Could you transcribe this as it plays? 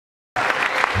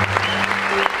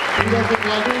doesn't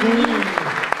like Queen?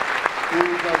 Who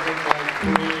doesn't like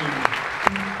Queen?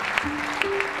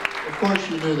 Of course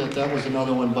you knew that that was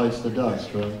Another One Bites the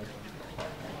Dust, right?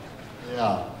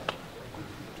 Yeah.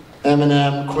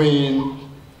 Eminem, Queen,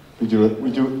 we do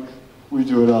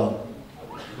it all.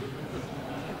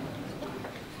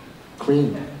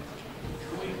 Queen.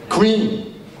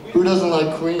 Queen. Who doesn't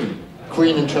like Queen?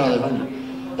 Queen and Charlie Hunter.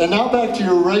 And now back to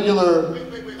your regular.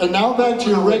 And now back to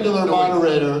your regular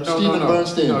moderator, Stephen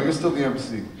Bernstein. No, you're still the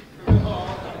MC.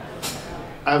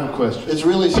 I have a question. It's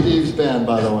really Steve's band,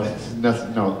 by the way.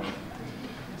 Nothing. No.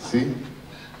 See,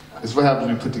 it's what happens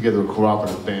when you put together a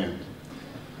cooperative band.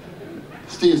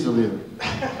 Steve's the leader.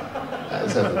 I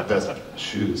just have the best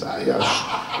shoes. Ja,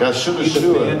 schöne He's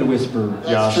Schuhe. a band whisperer.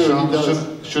 Ja, That's true, he does.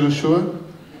 schöne Schuhe.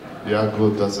 Ja,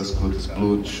 gut, das ist gut. Das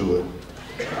Blutschuhe.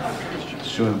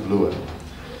 Schöne Blume.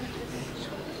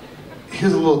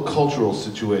 Here's a little cultural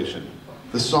situation.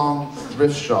 The song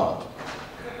Thrift Shop.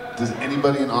 Does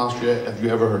anybody in Austria, have you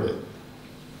ever heard it?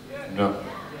 No.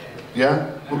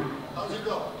 Yeah? How's it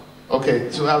go?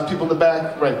 Okay, so how's people in the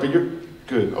back? Right, but you're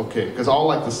good, okay. Because all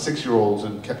like the 6-year-olds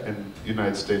in the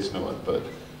United States know it, but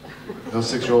no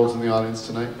 6-year-olds in the audience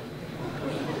tonight?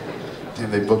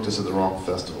 Damn, they booked us at the wrong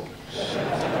festival.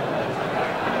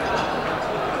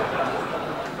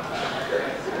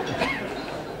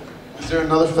 Is there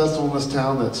another festival in this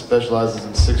town that specializes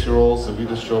in 6-year-olds? Did we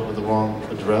just show up with the wrong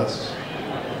address?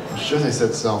 I'm sure they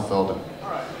said Saalfelden.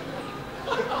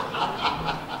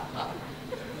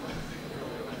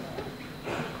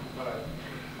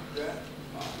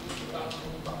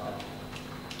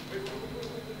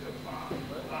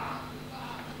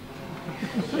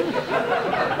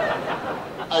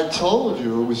 I told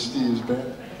you it was Steve's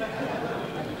band.